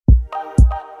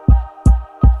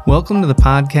Welcome to the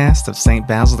podcast of St.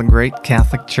 Basil the Great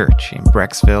Catholic Church in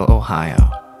Brecksville, Ohio,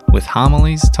 with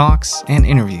homilies, talks, and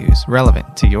interviews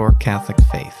relevant to your Catholic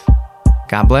faith.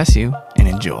 God bless you and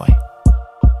enjoy.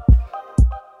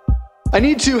 I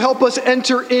need to help us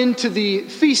enter into the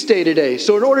feast day today.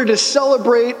 So in order to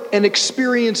celebrate and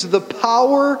experience the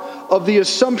power of the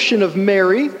Assumption of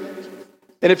Mary,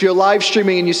 and if you're live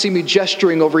streaming and you see me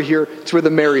gesturing over here, it's where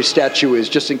the Mary statue is,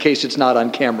 just in case it's not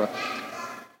on camera.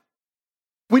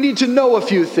 We need to know a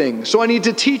few things, so I need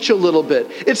to teach a little bit.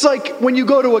 It's like when you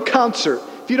go to a concert.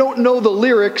 If you don't know the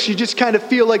lyrics, you just kind of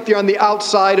feel like you're on the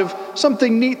outside of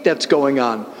something neat that's going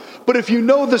on. But if you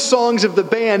know the songs of the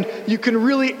band, you can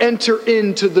really enter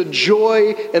into the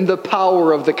joy and the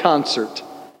power of the concert.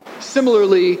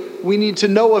 Similarly, we need to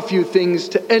know a few things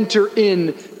to enter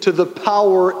into the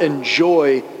power and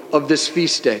joy of this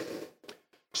feast day.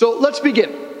 So let's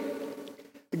begin.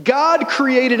 God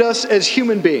created us as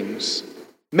human beings.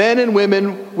 Men and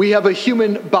women, we have a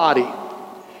human body.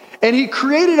 And He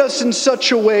created us in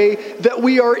such a way that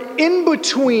we are in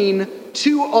between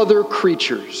two other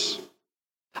creatures.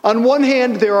 On one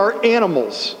hand, there are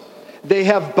animals. They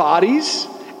have bodies,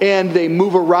 and they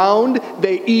move around,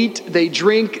 they eat, they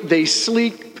drink, they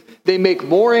sleep, they make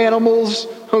more animals,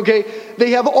 okay? They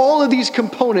have all of these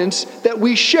components that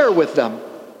we share with them.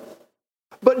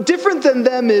 But different than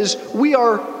them is we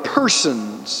are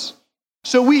persons.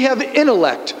 So we have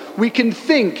intellect. We can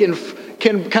think and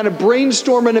can kind of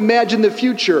brainstorm and imagine the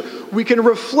future. We can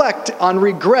reflect on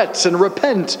regrets and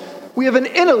repent. We have an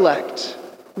intellect.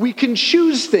 We can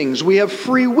choose things. We have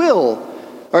free will.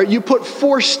 All right, you put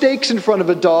 4 steaks in front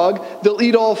of a dog, they'll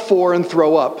eat all 4 and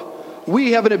throw up.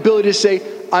 We have an ability to say,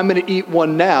 I'm going to eat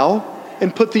one now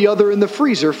and put the other in the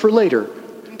freezer for later,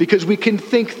 because we can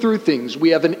think through things. We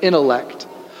have an intellect.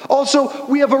 Also,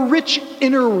 we have a rich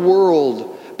inner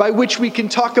world by which we can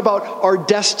talk about our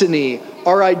destiny,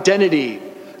 our identity.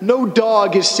 No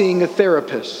dog is seeing a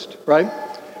therapist, right?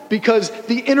 Because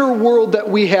the inner world that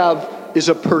we have is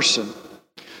a person.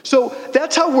 So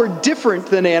that's how we're different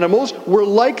than animals. We're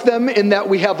like them in that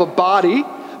we have a body,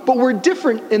 but we're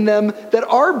different in them that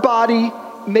our body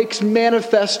makes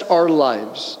manifest our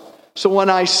lives. So when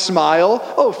I smile,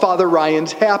 oh, Father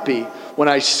Ryan's happy. When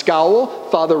I scowl,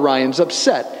 Father Ryan's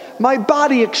upset. My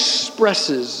body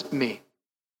expresses me.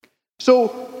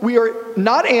 So we are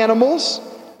not animals,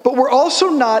 but we're also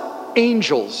not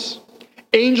angels.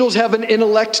 Angels have an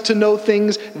intellect to know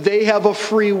things. They have a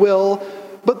free will,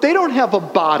 but they don't have a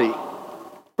body,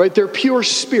 right? They're pure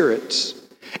spirits.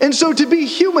 And so to be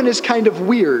human is kind of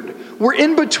weird. We're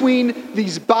in between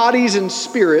these bodies and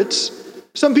spirits.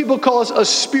 Some people call us a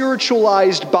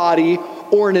spiritualized body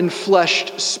or an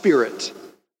enfleshed spirit.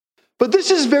 But this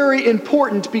is very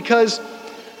important because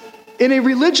in a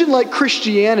religion like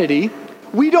Christianity,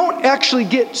 we don't actually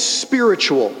get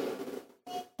spiritual.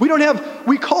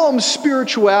 We call them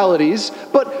spiritualities,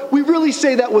 but we really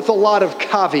say that with a lot of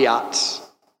caveats.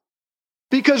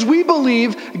 Because we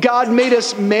believe God made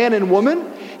us man and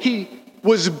woman. He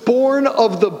was born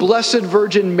of the Blessed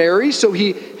Virgin Mary, so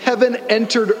heaven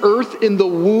entered earth in the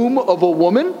womb of a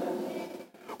woman.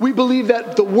 We believe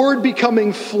that the Word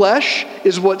becoming flesh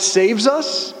is what saves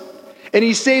us. And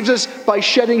He saves us by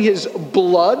shedding His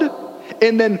blood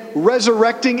and then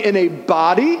resurrecting in a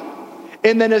body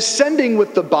and then ascending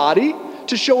with the body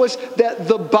to show us that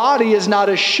the body is not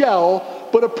a shell,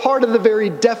 but a part of the very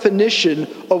definition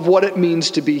of what it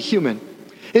means to be human.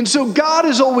 And so God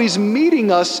is always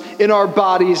meeting us in our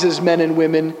bodies as men and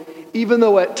women, even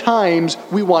though at times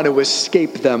we want to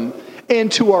escape them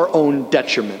and to our own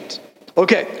detriment.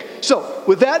 Okay, so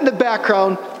with that in the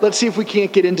background, let's see if we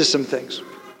can't get into some things.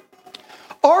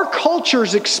 Our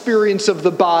culture's experience of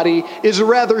the body is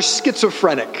rather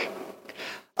schizophrenic.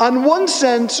 On one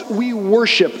sense, we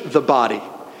worship the body.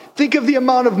 Think of the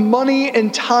amount of money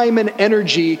and time and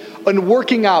energy on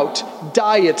working out,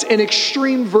 diets, and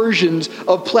extreme versions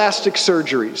of plastic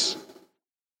surgeries.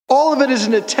 All of it is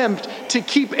an attempt to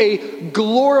keep a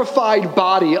glorified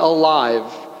body alive,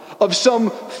 of some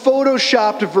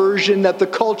photoshopped version that the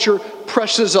culture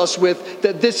presses us with,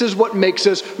 that this is what makes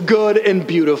us good and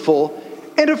beautiful.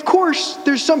 And of course,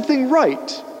 there's something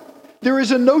right. There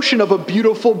is a notion of a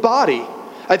beautiful body.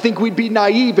 I think we'd be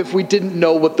naive if we didn't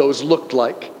know what those looked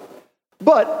like.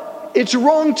 But it's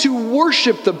wrong to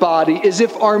worship the body as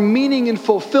if our meaning and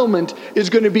fulfillment is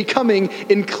going to be coming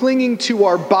in clinging to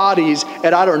our bodies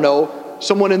at, I don't know,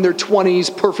 someone in their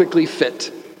 20s perfectly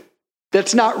fit.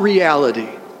 That's not reality.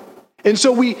 And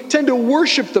so we tend to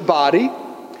worship the body.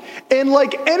 And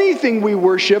like anything we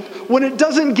worship, when it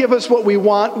doesn't give us what we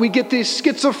want, we get the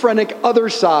schizophrenic other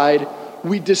side.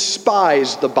 We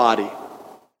despise the body.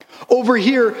 Over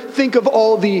here, think of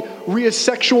all the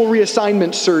sexual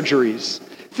reassignment surgeries.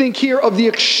 Think here of the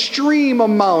extreme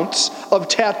amounts of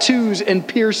tattoos and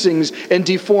piercings and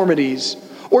deformities.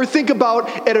 Or think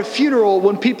about at a funeral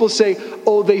when people say,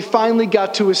 oh, they finally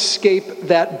got to escape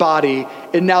that body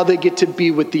and now they get to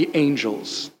be with the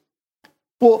angels.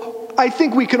 Well, I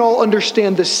think we can all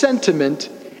understand the sentiment,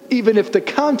 even if the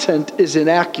content is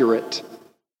inaccurate.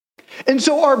 And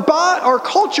so our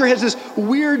culture has this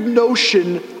weird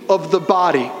notion of the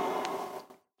body.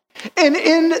 And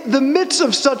in the midst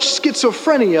of such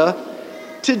schizophrenia,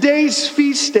 today's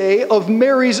feast day of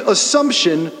Mary's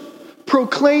Assumption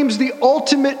proclaims the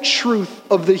ultimate truth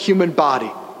of the human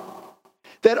body.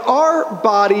 That our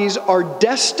bodies are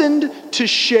destined to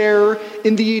share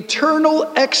in the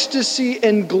eternal ecstasy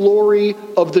and glory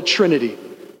of the Trinity,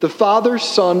 the Father,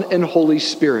 Son, and Holy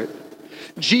Spirit.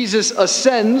 Jesus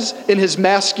ascends in his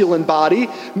masculine body,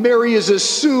 Mary is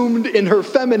assumed in her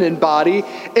feminine body,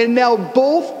 and now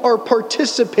both are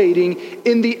participating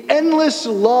in the endless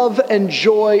love and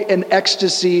joy and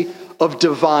ecstasy of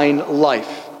divine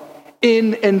life,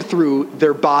 in and through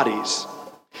their bodies.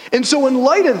 And so in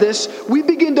light of this, we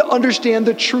begin to understand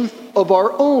the truth of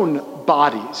our own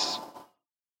bodies.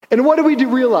 And what do we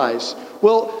realize?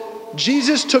 Well,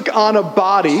 Jesus took on a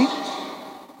body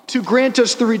to grant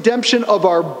us the redemption of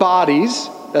our bodies.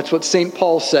 That's what St.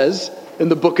 Paul says in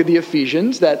the book of the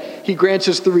Ephesians, that he grants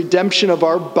us the redemption of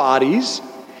our bodies.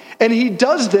 And he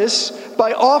does this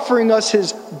by offering us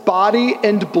his body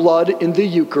and blood in the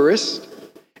Eucharist.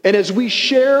 And as we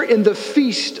share in the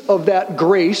feast of that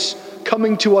grace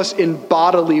coming to us in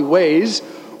bodily ways,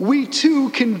 we too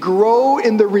can grow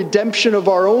in the redemption of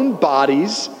our own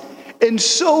bodies and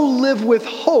so live with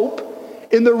hope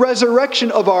in the resurrection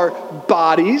of our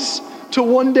bodies to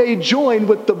one day join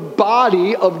with the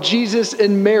body of Jesus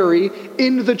and Mary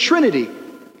in the Trinity.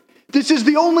 This is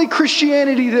the only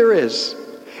Christianity there is.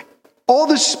 All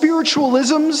the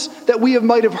spiritualisms that we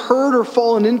might have heard or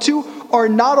fallen into are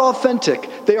not authentic.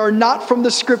 They are not from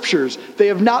the Scriptures. They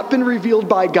have not been revealed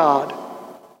by God.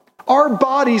 Our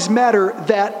bodies matter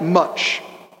that much.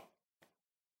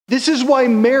 This is why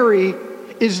Mary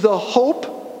is the hope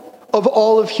of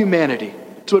all of humanity.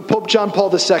 It's what Pope John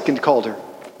Paul II called her.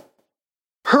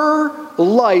 Her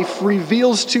life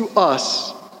reveals to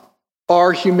us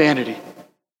our humanity.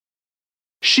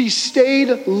 She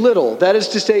stayed little. That is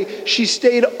to say, she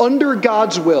stayed under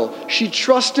God's will. She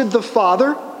trusted the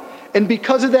Father, and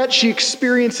because of that, she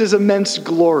experiences immense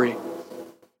glory.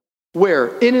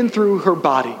 Where? In and through her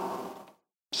body.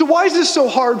 So why is this so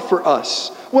hard for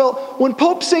us? Well, when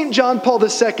Pope St. John Paul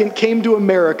II came to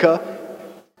America,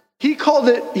 he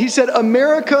said,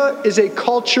 America is a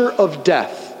culture of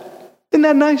death. Isn't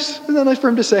that nice? Isn't that nice for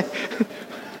him to say?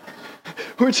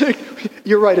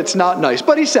 You're right, it's not nice,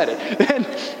 but he said it. And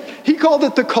he called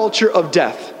it the culture of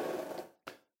death.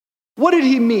 What did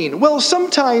he mean? Well,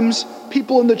 sometimes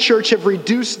people in the church have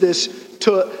reduced this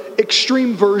to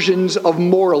extreme versions of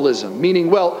moralism,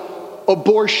 meaning, well,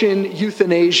 abortion,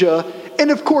 euthanasia, and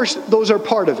of course, those are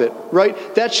part of it,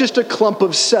 right? That's just a clump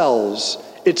of cells.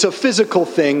 It's a physical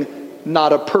thing,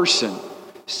 not a person,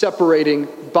 separating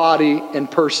body and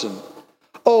person.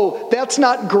 Oh, that's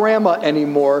not grandma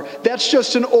anymore. That's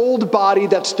just an old body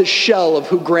that's the shell of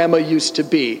who grandma used to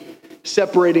be,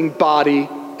 separating body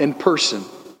and person.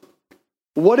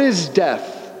 What is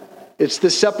death? It's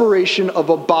the separation of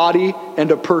a body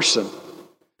and a person.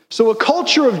 So a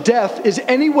culture of death is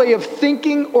any way of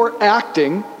thinking or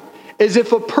acting as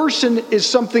if a person is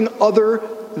something other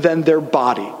than their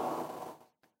body.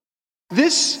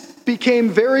 This became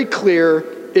very clear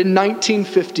in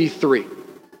 1953.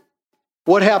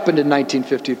 What happened in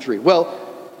 1953? Well,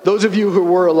 those of you who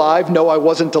were alive know I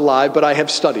wasn't alive, but I have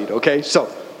studied, okay? So,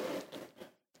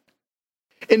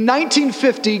 in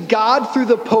 1950, God, through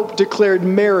the Pope, declared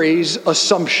Mary's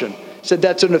Assumption. Said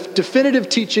that's a definitive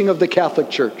teaching of the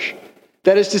Catholic Church.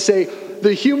 That is to say,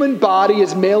 the human body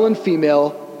is male and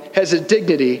female, has a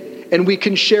dignity, and we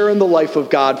can share in the life of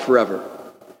God forever.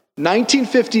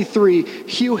 1953,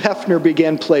 Hugh Hefner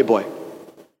began Playboy.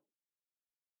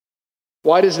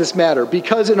 Why does this matter?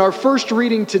 Because in our first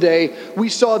reading today, we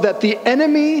saw that the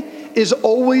enemy is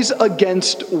always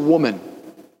against woman.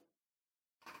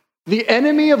 The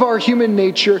enemy of our human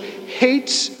nature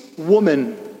hates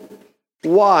woman.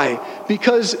 Why?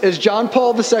 Because, as John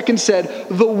Paul II said,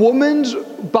 the woman's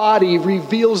body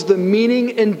reveals the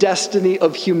meaning and destiny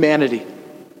of humanity.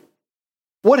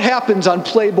 What happens on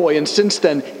Playboy and since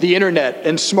then, the internet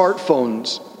and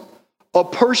smartphones? A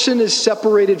person is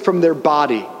separated from their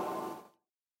body.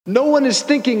 No one is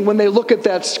thinking when they look at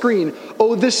that screen,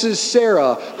 oh, this is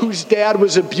Sarah, whose dad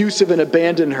was abusive and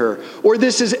abandoned her. Or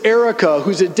this is Erica,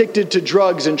 who's addicted to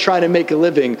drugs and trying to make a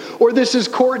living. Or this is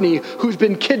Courtney, who's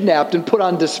been kidnapped and put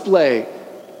on display.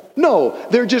 No,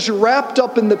 they're just wrapped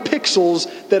up in the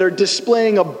pixels that are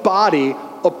displaying a body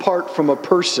apart from a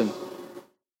person.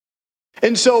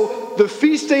 And so the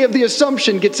feast day of the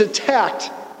Assumption gets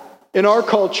attacked in our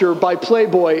culture by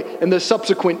Playboy in the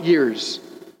subsequent years.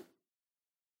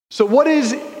 So what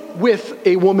is with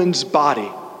a woman's body?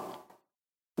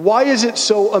 Why is it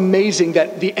so amazing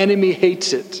that the enemy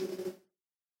hates it?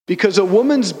 Because a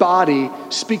woman's body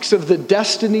speaks of the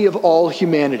destiny of all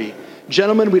humanity.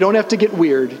 Gentlemen, we don't have to get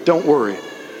weird, don't worry.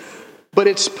 But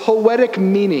it's poetic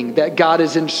meaning that God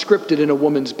has inscripted in a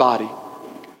woman's body.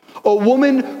 A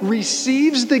woman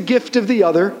receives the gift of the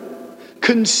other,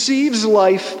 conceives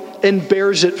life, and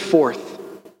bears it forth.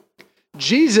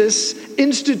 Jesus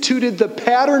instituted the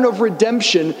pattern of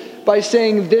redemption by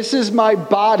saying, this is my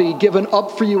body given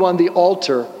up for you on the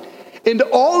altar. And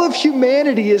all of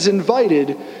humanity is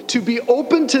invited to be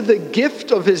open to the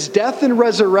gift of his death and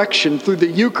resurrection through the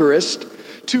Eucharist,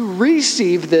 to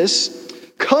receive this,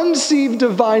 conceive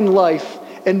divine life,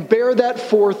 and bear that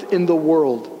forth in the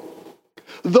world.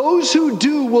 Those who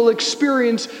do will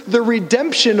experience the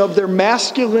redemption of their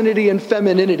masculinity and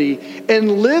femininity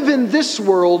and live in this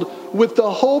world with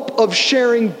the hope of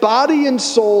sharing body and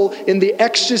soul in the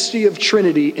ecstasy of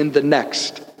Trinity in the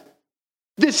next.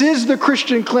 This is the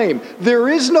Christian claim. There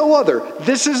is no other.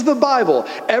 This is the Bible.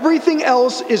 Everything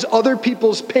else is other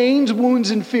people's pains, wounds,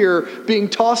 and fear being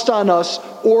tossed on us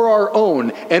or our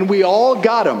own, and we all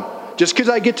got them. Just because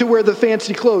I get to wear the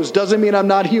fancy clothes doesn't mean I'm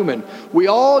not human. We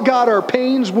all got our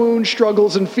pains, wounds,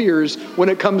 struggles, and fears when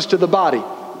it comes to the body.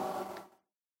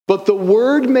 But the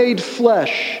Word made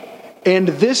flesh, and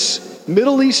this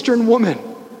Middle Eastern woman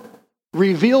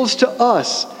reveals to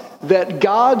us that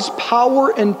God's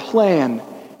power and plan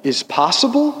is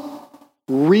possible,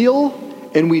 real,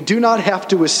 and we do not have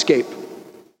to escape.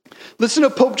 Listen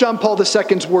to Pope John Paul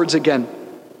II's words again.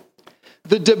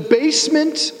 The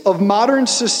debasement of modern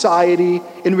society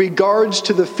in regards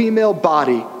to the female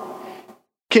body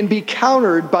can be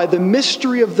countered by the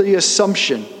mystery of the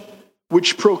Assumption,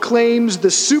 which proclaims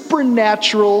the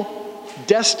supernatural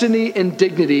destiny and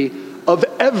dignity of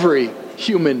every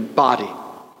human body.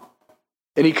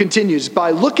 And he continues,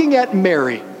 by looking at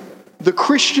Mary, the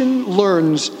Christian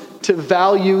learns to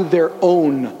value their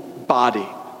own body.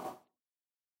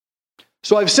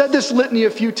 So I've said this litany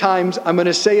a few times. I'm going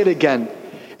to say it again.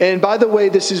 And by the way,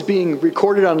 this is being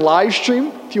recorded on live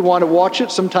stream. If you want to watch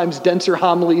it, sometimes denser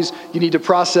homilies, you need to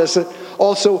process it.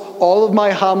 Also, all of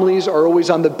my homilies are always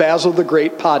on the Basil the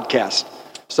Great podcast.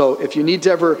 So if you need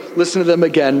to ever listen to them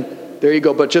again, there you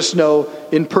go. But just know,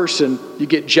 in person, you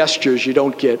get gestures you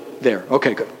don't get there.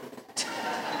 Okay, good.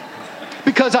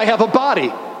 Because I have a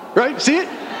body, right? See it?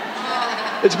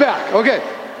 It's back. Okay.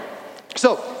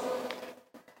 So,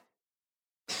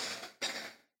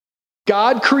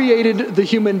 God created the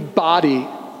human body,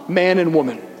 man and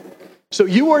woman. So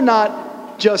you are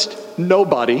not just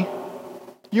nobody.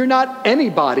 You're not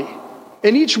anybody.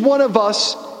 And each one of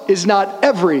us is not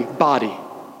everybody.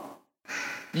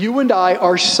 You and I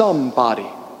are somebody.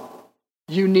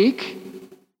 Unique,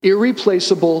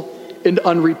 irreplaceable, and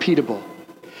unrepeatable.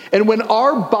 And when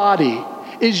our body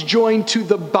is joined to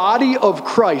the body of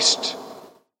Christ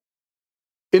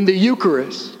in the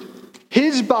Eucharist,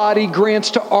 his body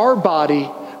grants to our body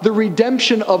the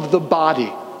redemption of the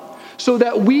body, so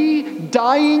that we,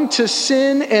 dying to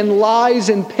sin and lies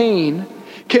and pain,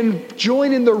 can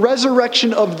join in the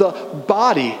resurrection of the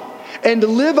body and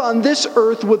live on this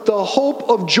earth with the hope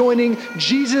of joining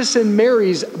Jesus and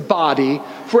Mary's body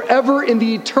forever in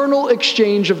the eternal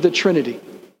exchange of the Trinity.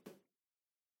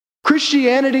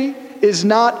 Christianity is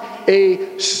not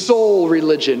a soul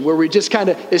religion where we just kind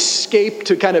of escape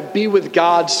to kind of be with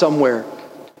God somewhere.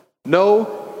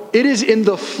 No, it is in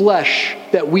the flesh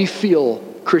that we feel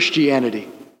Christianity.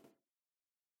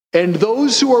 And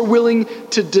those who are willing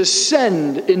to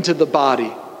descend into the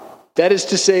body, that is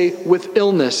to say, with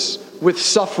illness, with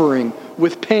suffering,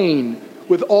 with pain,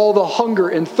 with all the hunger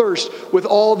and thirst, with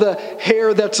all the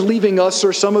hair that's leaving us,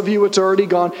 or some of you it's already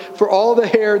gone, for all the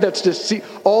hair that's to see,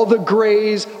 all the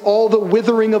grays, all the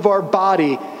withering of our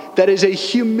body, that is a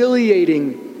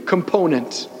humiliating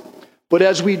component. But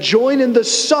as we join in the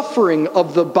suffering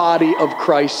of the body of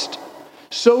Christ,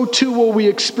 so too will we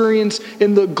experience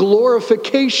in the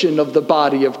glorification of the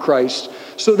body of Christ,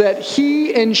 so that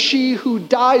he and she who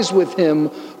dies with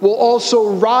him will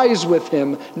also rise with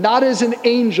him, not as an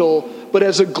angel, but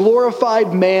as a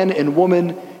glorified man and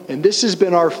woman. And this has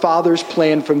been our Father's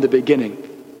plan from the beginning.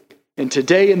 And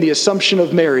today in the Assumption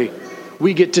of Mary,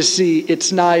 we get to see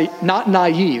it's not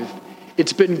naive.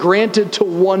 It's been granted to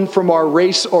one from our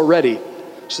race already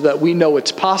so that we know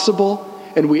it's possible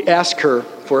and we ask her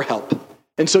for help.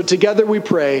 And so together we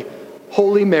pray,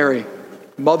 Holy Mary,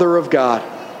 Mother of God,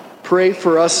 pray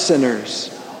for us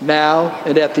sinners now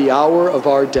and at the hour of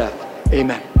our death.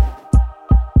 Amen.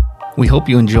 We hope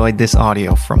you enjoyed this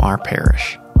audio from our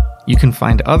parish. You can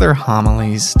find other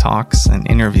homilies, talks, and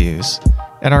interviews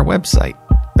at our website,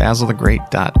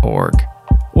 basilthegreat.org,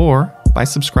 or by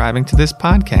subscribing to this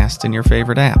podcast in your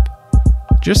favorite app.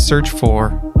 Just search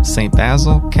for St.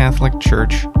 Basil Catholic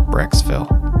Church, Brecksville.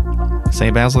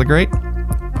 St. Basil the Great,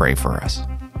 pray for us.